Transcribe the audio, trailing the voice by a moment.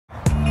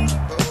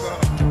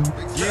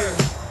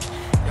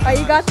Alright,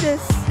 you got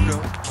this.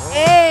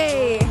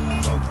 Hey.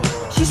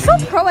 She's so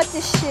pro at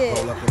this shit.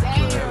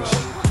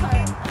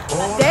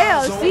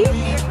 Damn, see?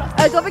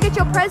 Don't forget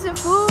your present,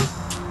 fool.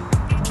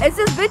 It's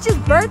this bitch's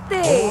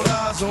birthday.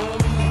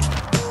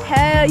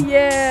 Hell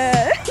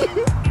yeah.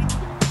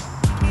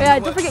 Yeah,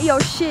 don't forget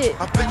your shit.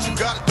 I bet you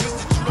got it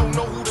twisted, you don't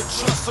know who to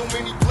trust. So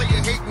many player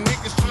hating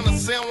niggas trying to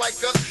sound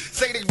like us.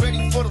 Say they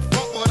ready for the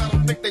funk, but I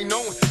don't think they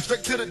know it.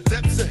 Straight to the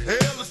depths of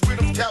hell is where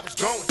them cowards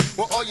going.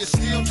 Well, all you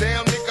still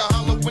down, nigga,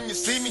 holler when you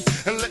see me.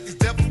 And let these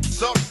devils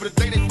suck, but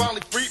the day they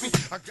finally free me,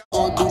 I got.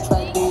 Oh,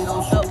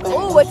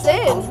 what's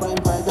in?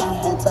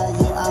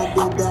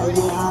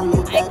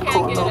 I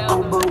can't get it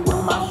out.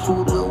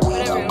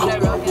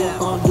 Whatever.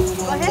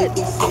 Go ahead.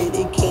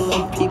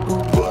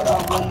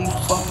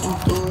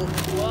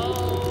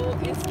 Whoa,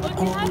 it's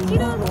fucking hot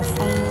Cheetos.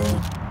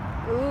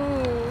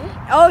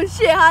 Oh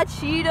shit, hot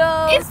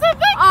Cheetos. It's so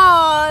big.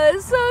 Oh,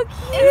 it's so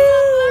cute.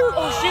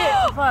 Oh shit,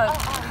 fuck.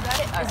 You got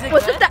it? Is it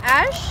Was good? it the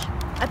ash?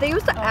 I think it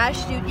was the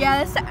ash, dude.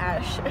 Yeah, it's the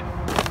ash.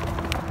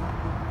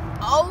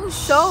 Oh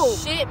So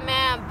shit,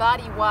 man,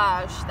 body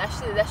wash. That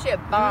shit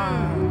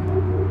bomb.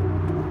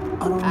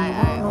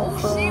 Oh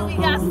shit, we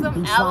got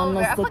some aloe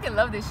vera. I fucking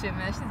love this shit,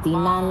 man. She's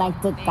bomb. like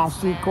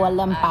Takashi, call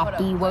him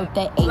Papi, worth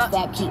the ace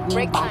that keep me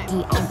Break time.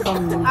 backy. I'm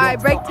from New York. Alright,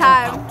 break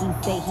time. He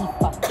say he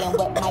fucking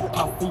with my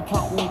posse,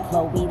 caught me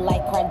Chloe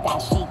like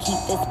Kardashian. Keep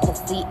this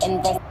pussy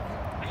in the.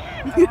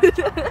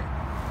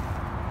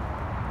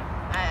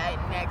 Alright,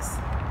 next.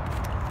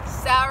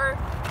 Sour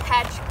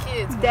Patch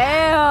Kids.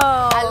 Damn.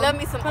 I love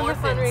me some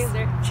orphans.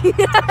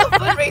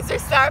 Fundraiser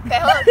Sour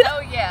Patch.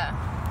 Hell yeah.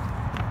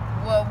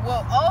 Whoa.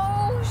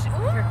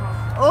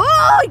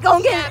 Oh, you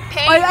gonna get.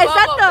 Champagne Oh, is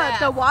that bubble bath.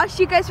 the wash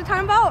you guys were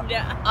talking about?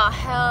 Yeah. Oh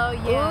hell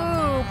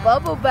yeah. Ooh,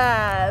 bubble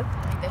bath. I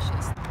think that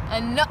shit's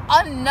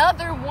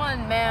another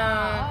one,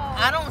 man.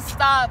 I don't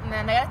stop,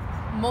 man. I got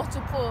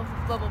multiple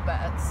bubble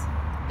baths.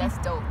 That's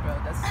dope, bro.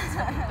 That's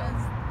fucking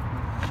dope.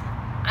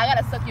 I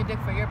gotta suck your dick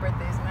for your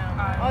birthdays,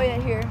 man. Oh yeah,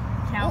 here.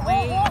 Can't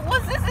wait.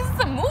 What's this? Is this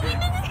a movie,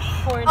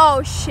 nigga? Porn.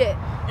 Oh shit.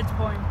 It's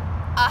porn.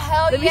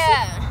 Hell Let me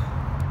yeah.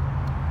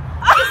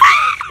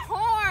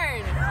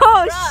 Porn.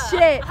 Oh Bruh.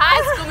 shit.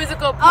 High School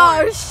Musical porn.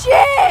 Oh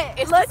shit.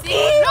 It's the Lucky.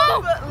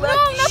 sequel. No,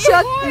 not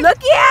porn.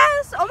 Lucky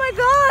ass. Oh my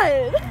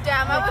god.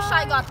 Damn, I wish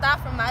I got that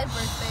for my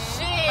birthday.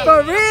 Shit.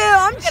 For real,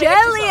 I'm get you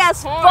jelly some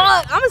as porn.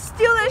 fuck. I'm gonna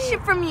steal that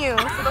shit from you.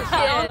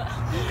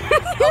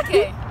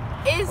 Okay.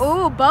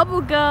 Ooh,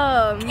 bubble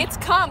gum. It's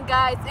cum,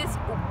 guys.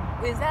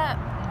 Is that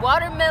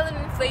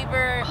watermelon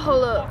flavor?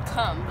 Hold up.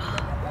 Cum.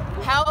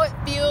 How it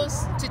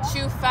feels to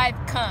chew 5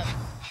 cum.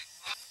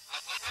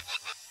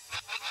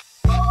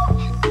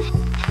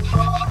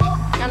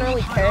 I don't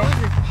really care.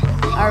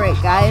 Alright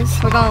guys,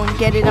 we're gonna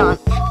get it on.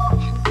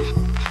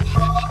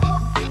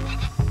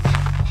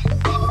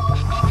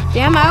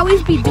 Damn, I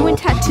always be doing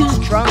tattoos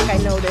drunk, I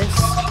notice.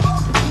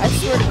 I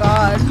swear to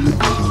God.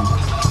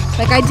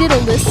 Like I did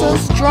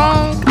Alyssa's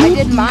drunk, I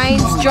did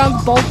mine's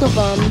drunk, both of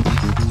them.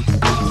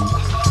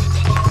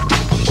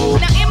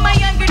 Now in my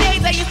younger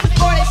days I used to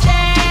sport a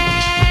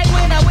shag.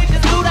 When I went to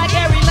school I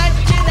carried lunch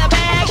in a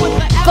bag with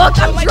the Fuck,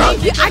 I'm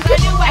drunk.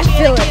 I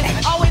feel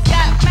it. Always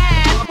got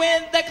mad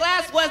when the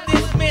class was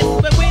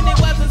dismissed, but when it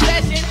was a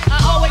session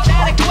I always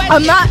had a question.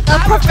 I'm not a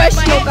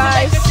professional,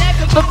 guys.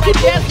 But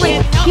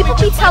people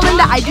be telling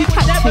that I do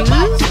tattoos,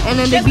 and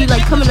then they be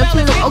like coming up to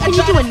me like, oh, can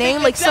you do a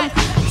name? Like some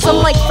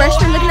like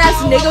freshman looking at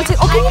us, and they go,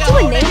 oh, can you do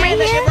a name right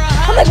here?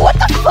 I'm like, what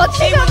the fuck?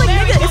 Nigga? I'm like,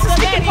 nigga, it's a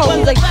sticker pole.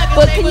 He's like,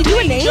 but can you do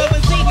a name?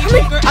 I'm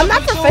like, I'm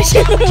not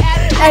professional,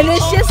 and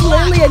it's just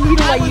literally a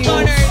needle I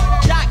use.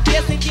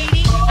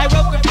 I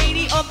wrote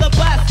graffiti on the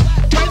bus.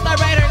 First I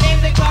write her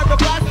names in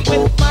cardboard plus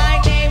with my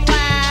name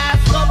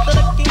last. Love the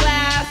looking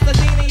glass. I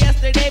seen it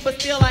yesterday, but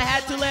still I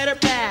had to let her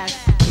pass.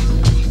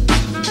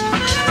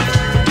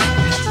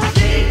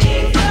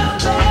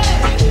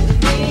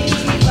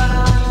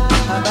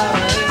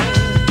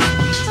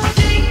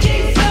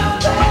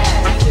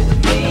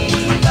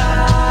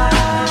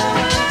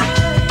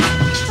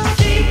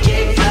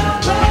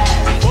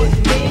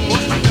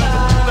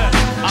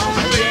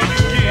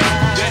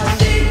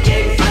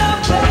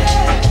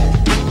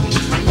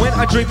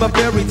 I dream of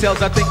fairy tales,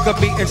 I think of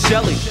me and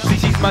Shelly. See,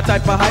 she's my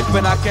type of hype,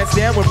 and I can't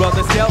stand when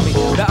brothers tell me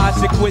that I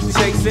should quit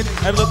chasing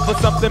and look for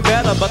something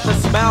better. But the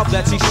smile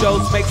that she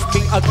shows makes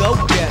me a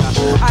go-getter.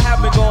 I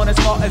haven't gone as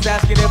far as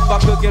asking if I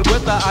could get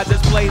with her. I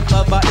just played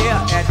love by ear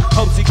and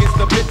hope she gets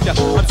the picture.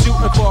 I'm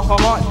shooting for her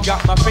heart,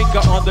 got my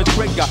finger on the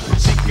trigger.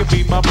 She can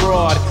be my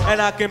broad, and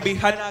I can be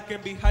her.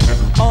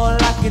 All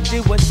I can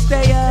do was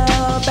stay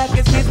up. Back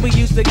as kids we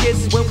used to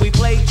kiss when we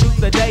played truth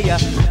or dare.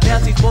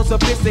 Now she's more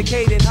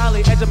sophisticated,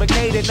 highly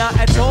educated, not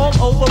at all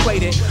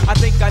overrated. I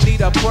think I need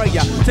a prayer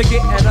to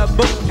get in a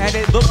book, and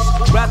it looks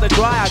rather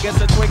dry. I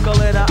guess a twinkle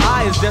in her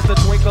eye is just a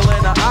twinkle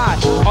in her eye.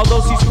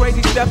 Although she's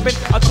crazy stepping,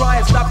 I'll try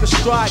and stop the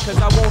stride, cause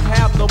I won't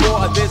have no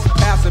more of this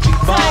passing me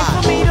by.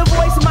 Time for me to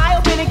voice my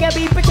opinion, can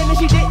be pretending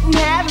she didn't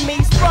have me.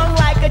 Sprung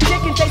like a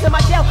chicken, chasing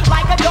my tail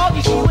like a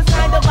doggy. She was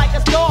kind of like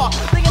a star,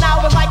 thinking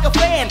I was like a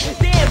fan.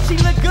 Damn, she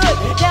looked good.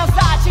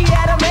 Downside, she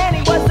had a man,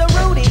 he was a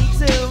Rudy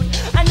too.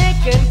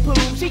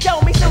 She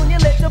told me soon your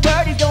little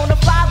birdie's gonna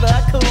fly the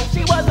coop.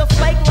 She was a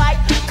flake like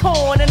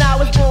corn, and I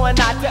was born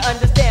not to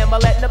understand. By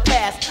letting her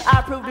pass,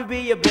 I proved to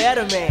be a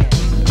better man.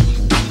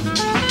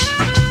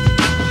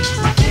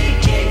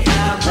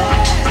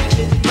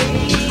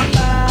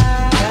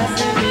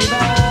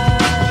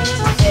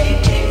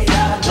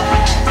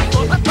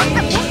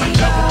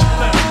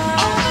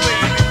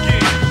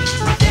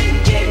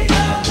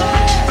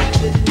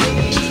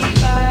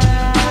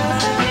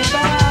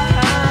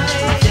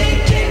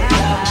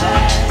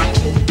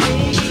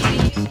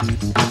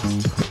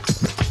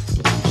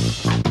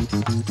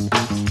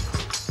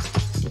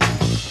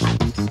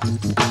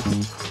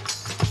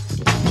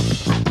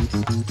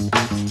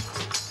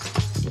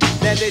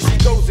 Now there she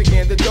goes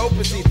again, the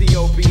dopest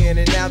Ethiopian.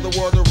 And now the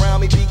world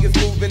around me begins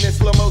moving in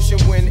slow motion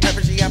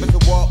whenever she happens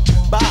to walk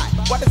by.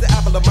 Why does the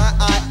apple of my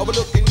eye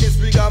overlooking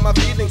disregard my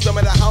feelings no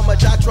matter how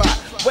much I try?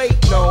 Wait,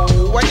 no,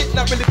 I did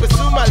not really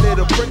pursue my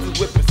little princess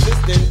with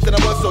persistence. And I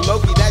was so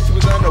low-key that she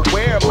was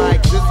unaware of my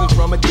existence.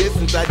 From a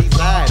distance I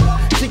desired her,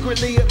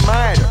 secretly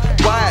admired her,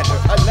 wired her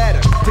a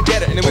letter to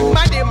get her. And it went,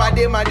 my dear, my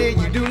dear, my dear,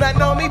 you do not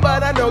know me,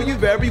 but I know you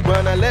very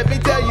well. Now let me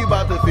tell you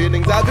about the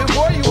feelings I've been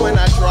for you when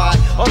I try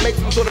or make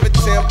some sort of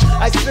attempt.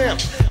 I simp.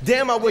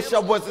 Damn, I wish I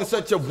wasn't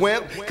such a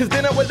wimp. Cause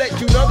then I would let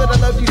you know that I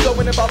love you so.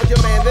 And if I was your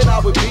man, then I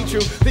would be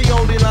true. The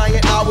only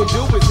lying I would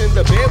do is in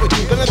the bed with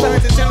you. Then I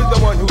signed sincerely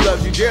the one who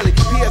loves you dearly.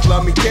 P.S.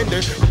 love me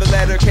tender. But the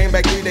letter came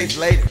back 3 days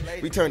later.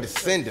 Returned to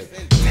sender.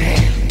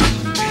 Damn.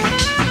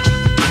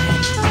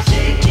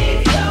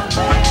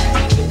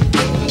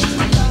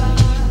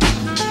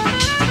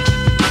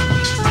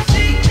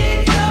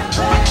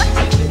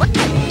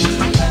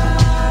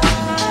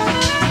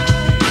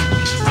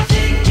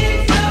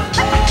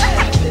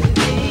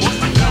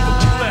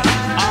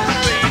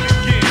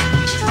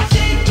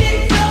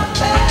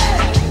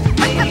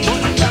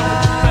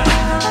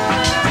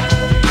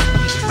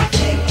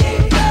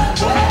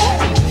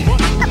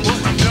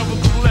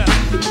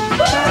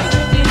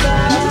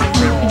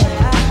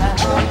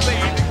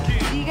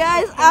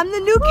 I'm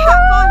the new Kat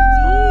Von D.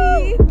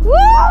 Woo!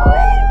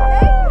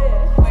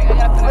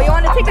 Oh, you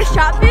want to take a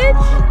shot, bitch?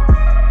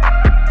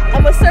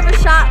 I'm gonna serve a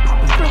shot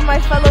for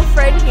my fellow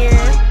friend here.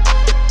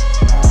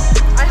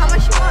 Alright, how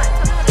much you want?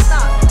 Tell me when to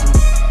stop.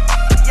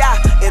 Yeah,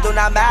 it do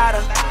not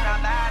matter.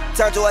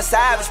 Turn to a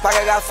savage,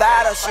 pocket got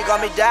fatter. She call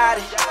me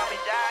daddy.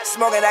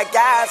 Smoking that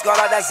gas, got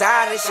all that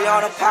Zany, she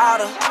on a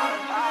powder.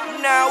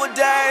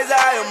 Nowadays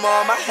I am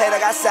on my head, I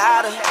got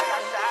sadder.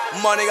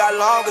 Money got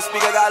longer,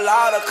 speaker got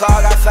louder,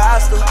 car got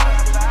faster.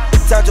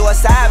 Turn to a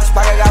savage,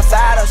 pocket got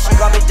fatter, she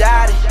call me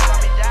daddy.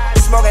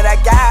 Smoking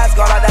that gas,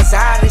 got all that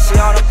Zany, she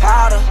on a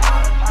powder.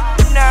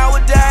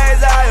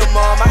 Nowadays I am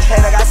on my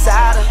head, I got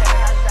sadder.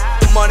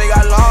 Money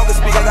got longer,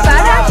 speaker got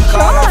louder,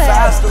 car got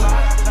faster.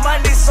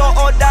 Money so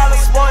old, dollar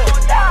spoiled.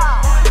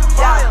 Yeah.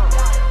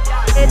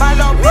 My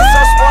love be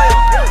so spoiled.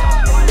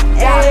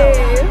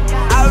 Yeah.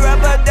 I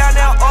rub her down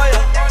that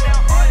oil.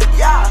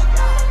 Yeah.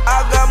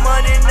 I got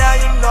money now,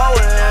 you know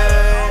it.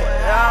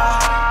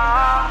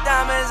 Yeah.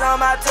 Diamonds on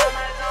my tip.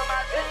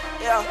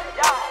 Yeah.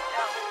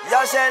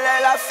 Yo, shit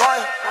look like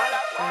foil.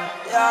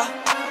 Yeah.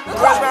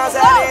 Chris Brown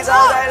said these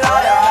hoes ain't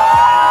loyal.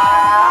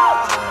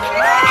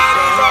 None of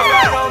these hoes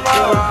got no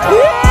more.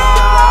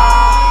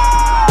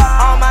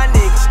 All my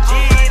niggas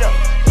cheat up.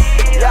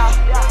 Yeah.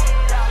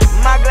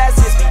 My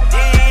glasses be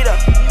deed up.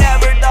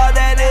 Never thought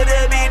that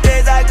it'd be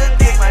days I could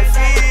kick my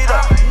feet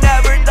up.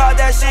 Never thought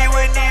that she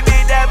would need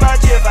me that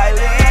much if I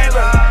leave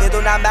her. It do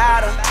not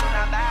matter.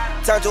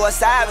 Turn to a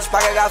savage,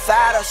 pocket got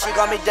fatter. She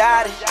call me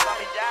daddy.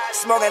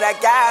 Smoking that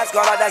gas,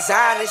 got all that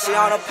Zany, she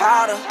on a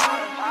powder.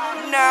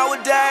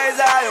 Nowadays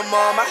I am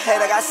on my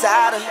head, I got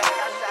sadder.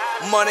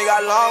 Money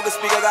got longer,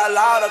 speaker got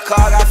louder,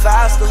 car got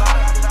faster.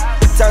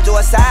 Turn to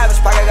a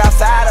savage, pocket got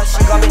fatter. She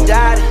call me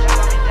daddy.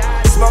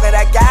 Smoking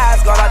that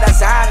gas, got all that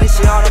Zany,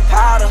 she on a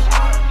powder.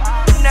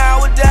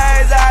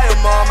 Nowadays I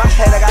am on my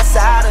head, I got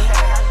sadder.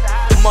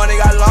 Money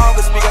got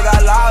longer, speaker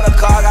got louder,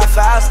 car got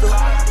faster.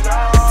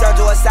 Turn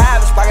to a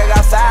savage, pocket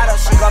got fatter.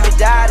 She call me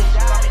daddy.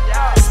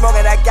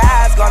 Smoking that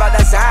gas, got all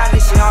that Zany,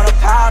 she on a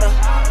powder.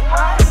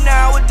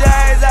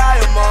 Nowadays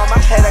I am on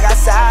my head, I got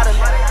sadder.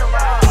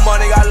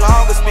 Money got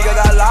longer, speaker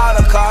got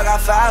louder, car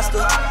got faster.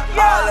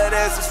 All of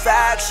this is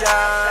faction,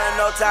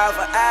 no time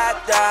for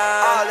acting.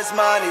 All this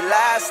money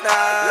last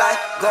night, like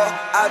go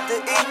out to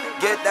eat,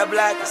 get that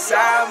black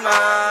inside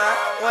mine.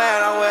 When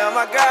I'm with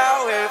my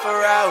girl, we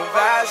forever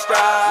fast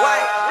drive.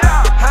 Wait,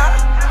 huh?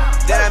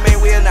 Then I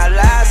mean we're not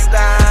last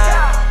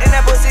time. In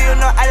that pussy, you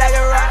know I like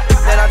it right.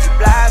 Then I'm just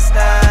blasting.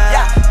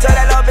 Yeah, tell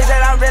that little bitch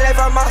that I'm really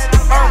from us.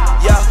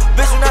 Yeah,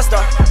 bitch when I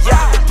start.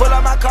 Yeah, pull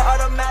up my car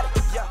automatic.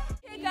 Yeah.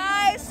 Hey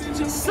guys,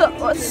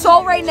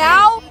 so right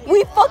now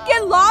we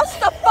fucking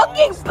lost the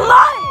fucking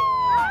blood.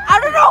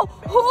 I don't know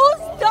who's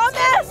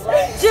dumbass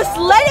just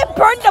let it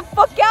burn the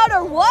fuck out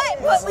or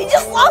what, but we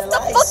just lost the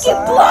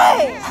fucking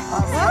blood.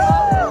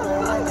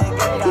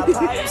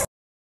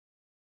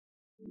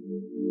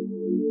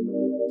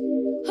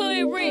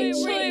 Hood rich,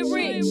 hood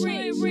rich,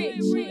 hood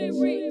rich, hood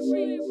rich,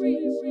 hood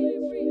rich.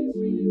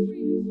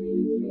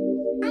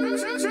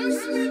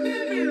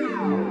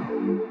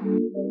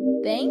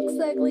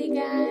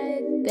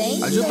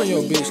 I drip on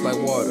your bitch like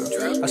water.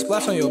 I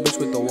splash on your bitch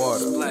with the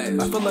water.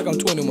 I feel like I'm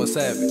 21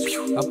 Savage.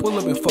 I pull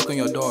up and fuck on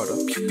your daughter.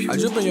 I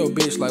drip on your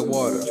bitch like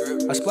water.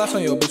 I splash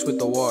on your bitch with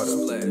the water.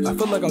 I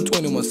feel like I'm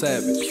 21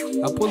 Savage.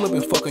 I pull up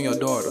and fuck on your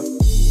daughter.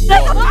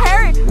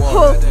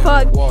 Oh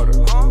fuck. Water.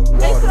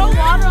 They throw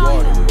water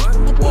on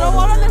them. They throw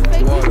water on their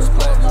face. Water,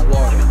 splash,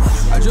 water.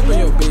 I drip on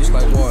your bitch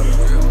like water.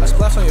 I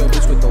splash on your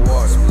bitch with the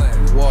water.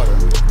 Water,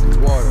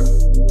 water,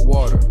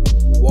 water,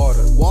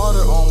 water. Water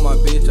on my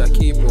bitch, I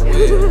keep her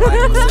wet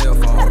like a cell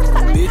phone.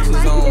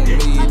 Bitches on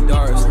me,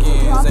 dark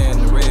skins and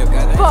the red.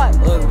 Got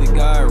that ugly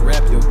guy,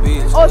 rap your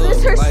bitch. Oh, this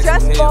is her like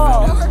stress some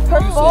ball, heaven. her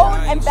You said phone,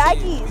 I ain't and shit.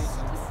 baggies.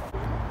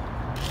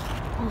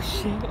 Oh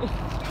shit.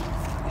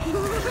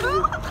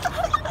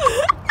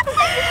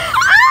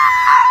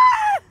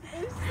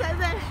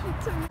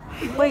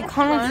 Wait,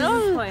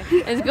 Connell's?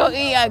 Let's go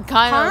eat at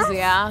Connell's,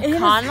 yeah.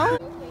 Connell?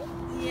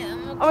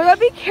 Oh my god,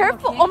 be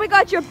careful. Oh my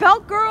god, your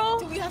belt, girl.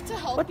 Do we have to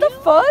help What the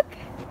fuck?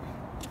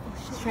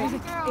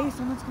 Hey,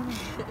 someone's coming.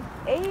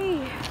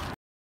 Hey.